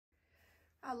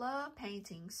I love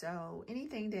painting, so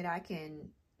anything that I can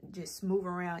just move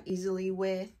around easily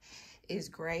with is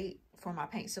great for my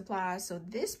paint supplies. So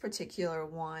this particular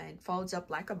one folds up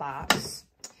like a box.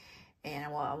 And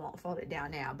well, I won't fold it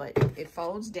down now, but it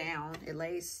folds down, it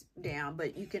lays down,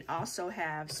 but you can also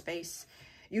have space.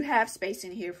 You have space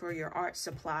in here for your art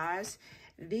supplies.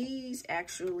 These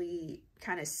actually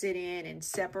kind of sit in and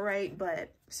separate,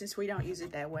 but since we don't use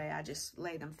it that way, I just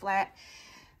lay them flat.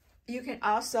 You can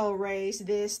also raise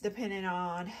this depending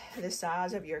on the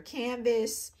size of your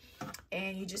canvas,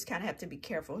 and you just kind of have to be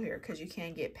careful here because you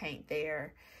can get paint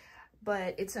there.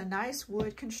 But it's a nice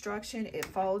wood construction. It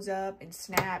folds up and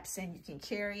snaps, and you can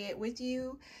carry it with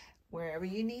you wherever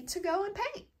you need to go and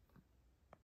paint.